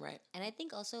 Right. And I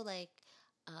think also like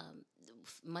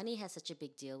money has such a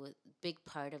big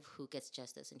part of who gets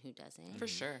justice and who doesn't. For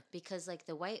sure. Because like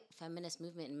the white feminist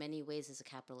movement in many ways is a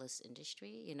capitalist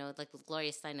industry. You know, like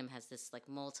Gloria Steinem has this like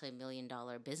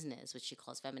multi-million-dollar business which she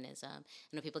calls feminism.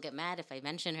 You know, people get mad if I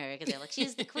mention her because they're like,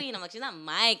 she's the queen. I'm like, she's not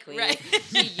my queen. Right.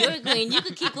 She's your queen. You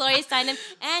could keep Gloria Steinem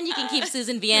and you can keep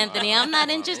Susan B. Anthony. I'm not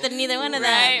interested in either one of them.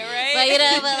 Right. But you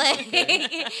know,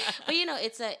 but you know,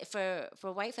 it's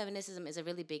for white feminism is a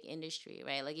really big industry,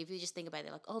 right? Like if you just think about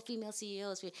it, like, oh, female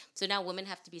CEOs. So now women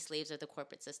have to be slaves of the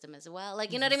corporate system as well.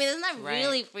 Like, you know what I mean? It's not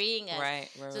really freeing us. Right.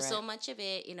 So much of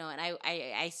it, you know, and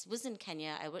I was in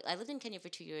Kenya. I lived in Kenya for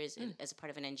 2 years as a part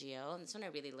of an NGO. And that's when I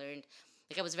really learned.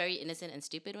 Like, I was very innocent and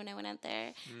stupid when I went out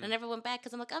there. And I never went back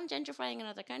because I'm like, I'm gentrifying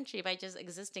another country by just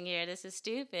existing here. This is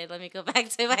stupid. Let me go back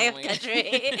to my own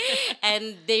country.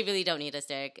 And they really don't need us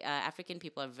there. African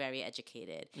people are very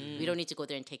educated. We don't need to go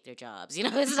there and take their jobs. You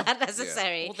know, it's not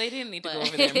necessary. Well, they didn't need to go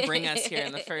over there and bring us here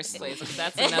in the first place. But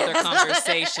that's another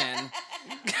conversation.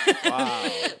 Wow.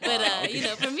 But, you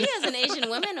know, for me as an Asian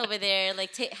woman over there,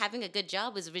 like having a good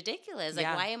job was ridiculous.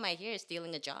 Like, why am I here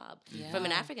stealing a job from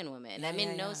an African woman? That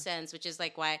made no sense, which is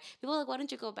like why people are like, why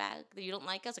don't you go back? You don't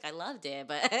like us? Like, I loved it,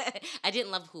 but I didn't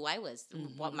love who I was,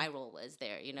 what my role was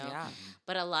there, you know? Yeah.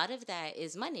 But a lot of that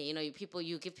is money. You know,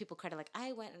 you give people credit, like,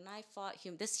 I went and I fought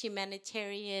this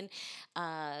humanitarian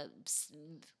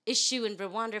issue in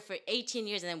Rwanda for 18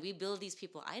 years, and then we build these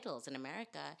people idols in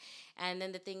America. And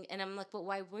then and I'm like, but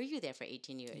why were you there for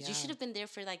 18 years? Yeah. You should have been there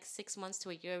for like 6 months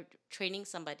to a year training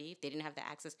somebody if they didn't have the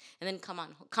access, and then come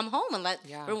home and let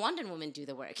Rwandan women do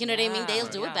the work. You know what I mean? They'll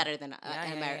do it better than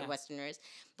Westerners.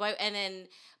 But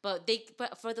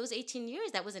for those 18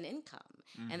 years, that was an income,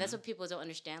 and that's what people don't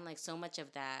understand. Like so much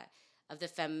of the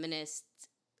feminist,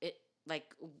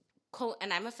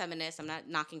 and I'm a feminist. I'm not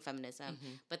knocking feminism,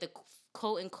 but the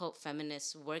quote-unquote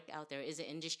feminist work out there is an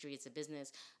industry. It's a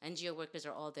business. NGO workers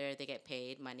are all there. They get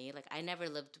paid money. Like, I never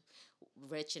lived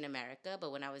rich in America, but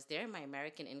when I was there, my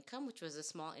American income, which was a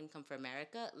small income for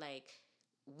America, like,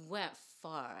 went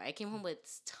far. I came home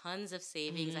with tons of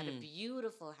savings. I had a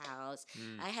beautiful house.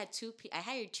 I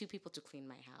hired 2 people to clean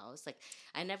my house. Like,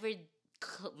 I never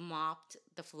mopped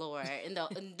the floor in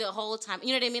the whole time.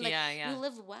 You know what I mean? Like, you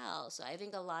live well. So I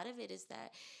think a lot of it is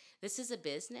that this is a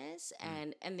business,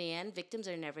 and in the end, victims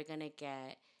are never going to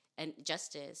get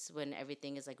justice when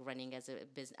everything is like running as a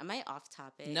business. Am I off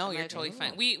topic? No, you're totally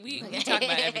fine. We talk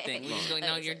about everything. We just go,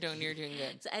 no, you're doing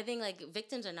good. So I think like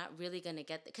victims are not really going to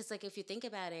get, because like if you think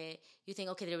about it, you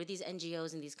think, okay, there were these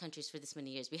NGOs in these countries for this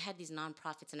many years. We had these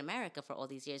nonprofits in America for all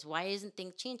these years. Why isn't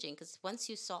things changing? Because once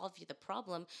you solve the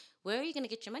problem, where are you going to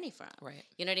get your money from? Right.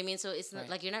 You know what I mean? So it's not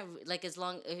like you're not like, as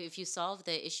long if you solve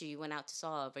the issue you went out to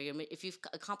solve, or if you've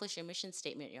accomplished your mission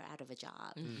statement, you're out of a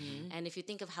job. And if you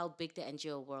think of how big the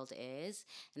NGO world is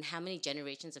and how many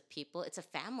generations of people, it's a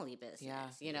family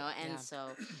business, you know? And so,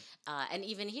 and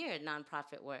even here,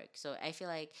 nonprofit work. So I feel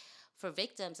like for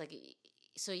victims, like,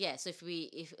 so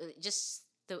if just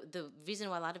the reason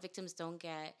why a lot of victims don't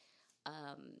get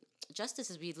justice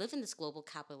is we live in this global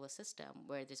capitalist system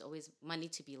where there's always money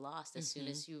to be lost as soon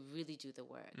as you really do the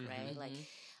work, right? Like,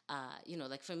 you know,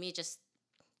 like for me, just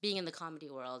being in the comedy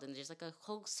world, and there's like a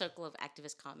whole circle of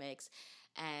activist comics,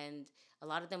 and a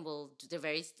lot of them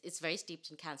it's very steeped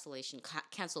in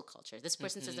cancel culture. This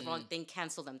person says the wrong thing,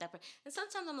 cancel them. And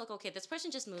sometimes I'm like, okay, this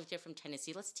person just moved here from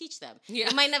Tennessee. Let's teach them. Yeah.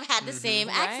 They might not have had the same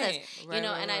access, you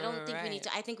know. And I don't think we need to.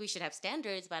 I think we should have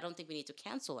standards, but I don't think we need to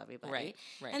cancel everybody.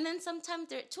 Right. And then sometimes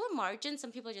to a margin,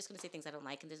 some people are just going to say things I don't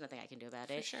like, and there's nothing I can do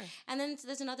about it. For sure. And then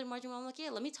there's another margin where I'm like,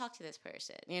 yeah, let me talk to this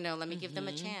person. You know, let me give them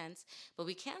a chance. But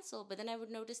we cancel. But then I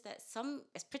would notice that some,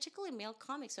 particularly male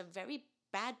comics, are very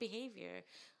bad behavior.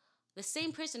 The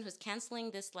same person who's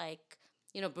canceling this, like,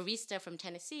 you know, barista from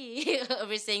Tennessee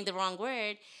over saying the wrong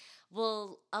word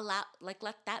will allow let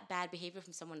that bad behavior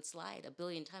from someone slide 1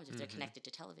 billion times if they're connected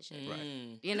to television.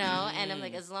 Right. You know, and I'm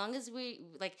like, as long as we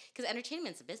because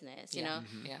entertainment's a business, you know,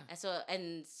 Yeah.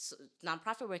 and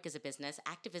nonprofit work is a business,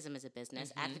 activism is a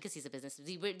business, advocacy is a business.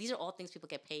 These are all things people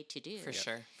get paid to do. For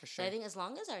sure. So I think as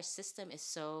long as our system is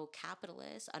so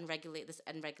capitalist, this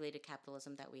unregulated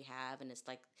capitalism that we have, and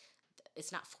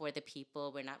it's not for the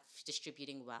people. We're not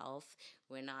distributing wealth.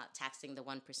 We're not taxing the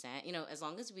 1%. You know, as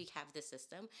long as we have this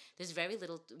system, there's very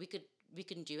little we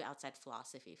can do outside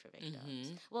philosophy for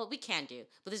victims. Well, we can do,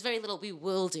 but there's very little we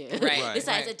will do. Right.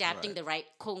 Besides adapting the right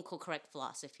quote unquote correct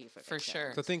philosophy for victims.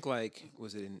 sure. So think like,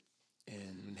 was it in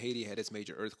when Haiti had its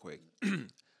major earthquake? I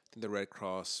think the Red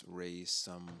Cross raised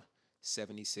some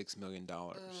 $76 million,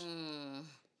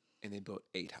 and they built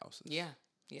 8 houses. Yeah.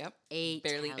 Yep. 8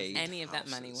 Barely houses. any of that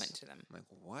money houses. went to them. I'm like,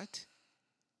 what?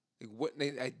 Like, what?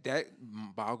 That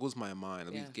boggles my mind.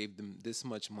 We gave them this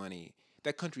much money.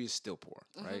 That country is still poor,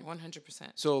 right? 100%.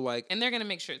 So like, And they're gonna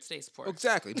make sure it stays poor.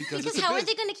 exactly because it's how are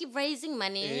they going to keep raising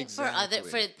money for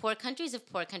Exactly. poor countries if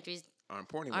poor countries aren't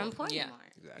poor anymore. aren't poor Yeah.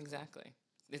 anymore? Exactly.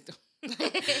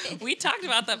 We talked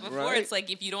about that before. Right? It's like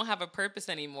if you don't have a purpose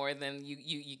anymore, then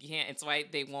you can't. It's why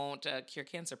they won't cure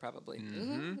cancer probably.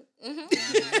 Or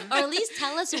at least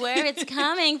tell us where it's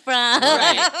coming from.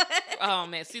 Right. Oh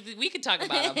man, see, we could talk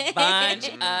about a bunch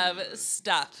of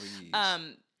stuff.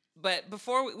 Please. But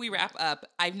before we wrap up,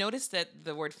 I've noticed that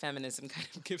the word feminism kind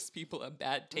of gives people a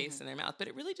bad taste in their mouth, but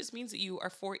it really just means that you are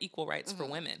for equal rights for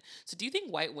women. So do you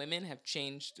think white women have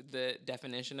changed the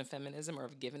definition of feminism or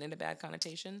have given it a bad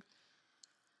connotation?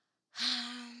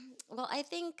 Well, I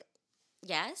think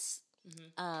yes.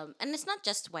 And it's not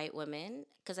just white women,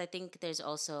 because I think there's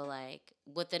also like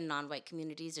within non-white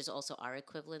communities, there's also our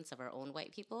equivalents of our own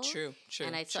white people. True.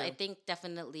 And I true. think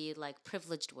definitely like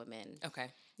privileged women Okay.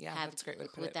 Yeah, have that's a great way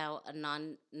to put it. without a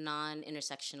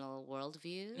non-intersectional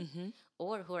worldview,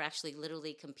 or who are actually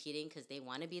literally competing because they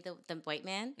want to be the white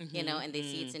man, you know, and they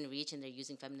see it's in reach and they're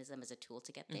using feminism as a tool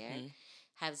to get there,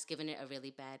 has given it a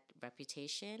really bad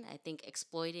reputation. I think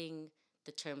exploiting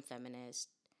the term feminist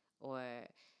or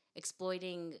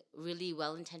exploiting really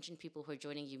well-intentioned people who are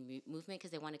joining your movement because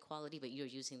they want equality, but you're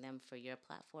using them for your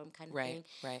platform kind of thing.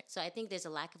 Right. So I think there's a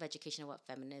lack of education of what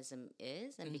feminism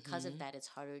is, and because of that, it's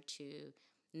harder to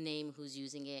name who's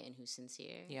using it and who's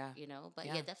sincere. Yeah. You know? But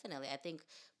yeah, definitely. I think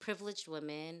privileged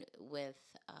women with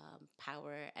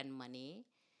power and money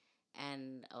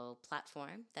and a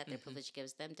platform that their privilege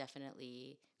gives them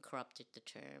definitely corrupted the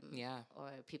term or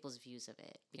people's views of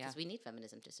it, because we need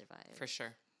feminism to survive. For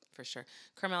sure.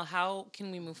 Karmel, how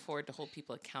can we move forward to hold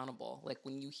people accountable? Like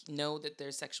when you know that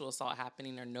there's sexual assault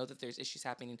happening or know that there's issues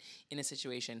happening in a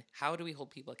situation, how do we hold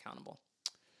people accountable?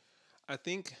 I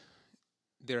think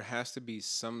there has to be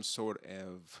some sort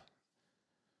of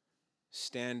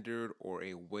standard or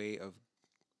a way of,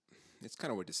 it's kind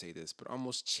of weird to say this, but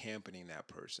almost championing that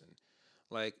person.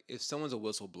 Like if someone's a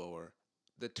whistleblower,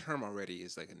 the term already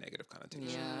is like a negative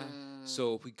connotation. Yeah.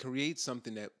 So if we create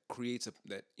something that creates a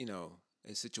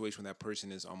situation where that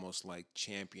person is almost like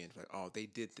championed, like, oh, they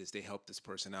did this, they helped this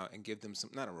person out, and give them some,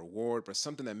 not a reward, but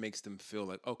something that makes them feel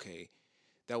like, okay,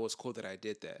 that was cool that I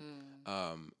did that.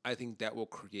 I think that will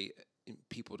create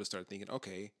people to start thinking,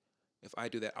 okay, if I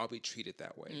do that, I'll be treated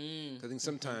that way. I think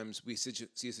sometimes we see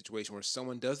a situation where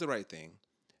someone does the right thing,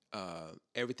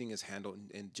 everything is handled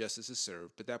and justice is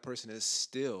served, but that person is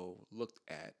still looked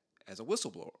at as a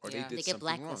whistleblower, or they did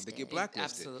something wrong. They get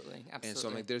blacklisted. Absolutely. And so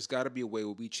I'm like, there's got to be a way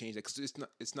where we change that, because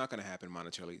it's not going to happen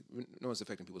monetarily. No one's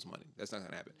affecting people's money. That's not going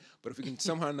to happen. But if we can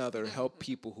somehow or another help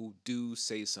people who do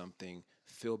say something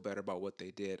feel better about what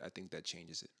they did, I think that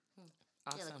changes it.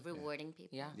 Awesome. Yeah, like rewarding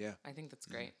people. Yeah. I think that's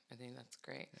great.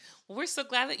 Well, we're so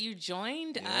glad that you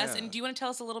joined us. And do you want to tell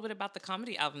us a little bit about the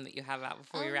comedy album that you have out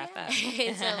before we wrap up?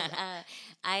 So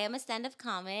I am a stand-up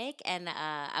comic, and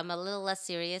I'm a little less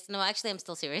serious. No, actually, I'm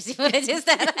still serious. But it's just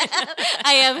that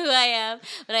I am who I am.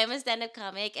 But I'm a stand-up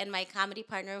comic, and my comedy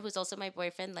partner, who's also my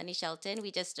boyfriend, Lenny Shelton,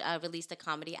 we just released a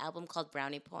comedy album called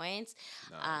Brownie Points.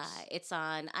 Nice. It's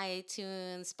on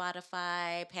iTunes,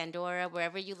 Spotify, Pandora,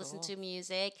 wherever you listen to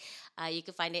music. You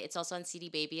can find it. It's also on CD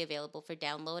Baby, available for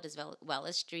download as well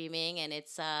as streaming. And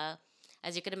it's,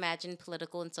 as you can imagine,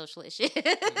 political and social issues.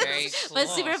 Very cool. But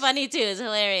super funny, too. It's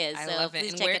hilarious. I so love it.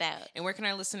 please And check it out. And where can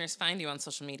our listeners find you on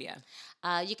social media?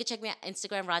 You can check me out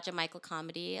Instagram, Raja Michael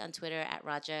Comedy, on Twitter at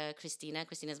Raja Christina.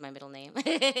 Christina's my middle name.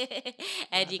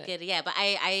 And you could, but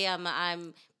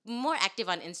I'm more active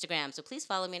on Instagram. So please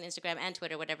follow me on Instagram and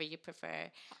Twitter, whatever you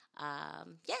prefer.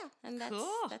 Yeah, and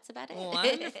that's about it.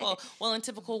 Wonderful. Well, in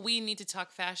typical We Need to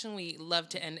Talk fashion, we love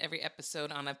to end every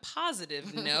episode on a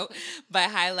positive note by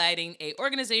highlighting a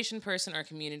organization, person, or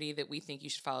community that we think you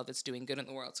should follow that's doing good in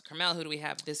the world. So, Karmel, who do we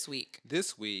have this week?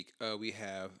 This week, we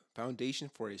have Foundation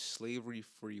for a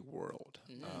Slavery-Free World.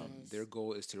 Nice. Their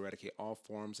goal is to eradicate all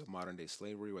forms of modern-day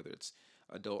slavery, whether it's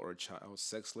adult or child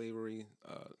sex slavery,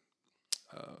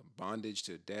 bondage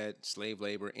to debt, slave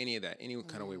labor, any of that, any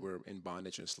kind of way we're in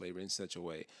bondage or slavery in such a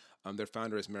way. Their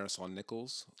founder is Marisol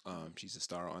Nichols. She's a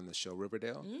star on the show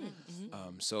Riverdale.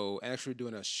 So actually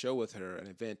doing a show with her, an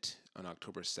event on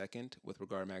October 2nd with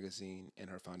Regard Magazine and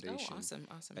her foundation. Oh, awesome.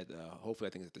 At, hopefully,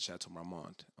 I think it's at the Chateau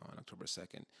Marmont on October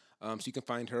 2nd. So you can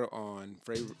find her on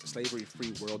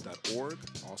slaveryfreeworld.org,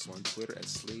 also on Twitter at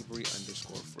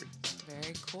slavery_free.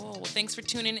 Very cool. Well, thanks for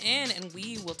tuning in, and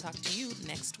we will talk to you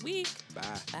next week. Bye.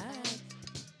 Bye.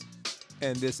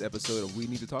 And this episode of We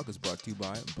Need to Talk is brought to you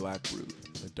by Black Brew,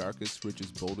 the darkest,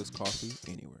 richest, boldest coffee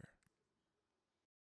anywhere.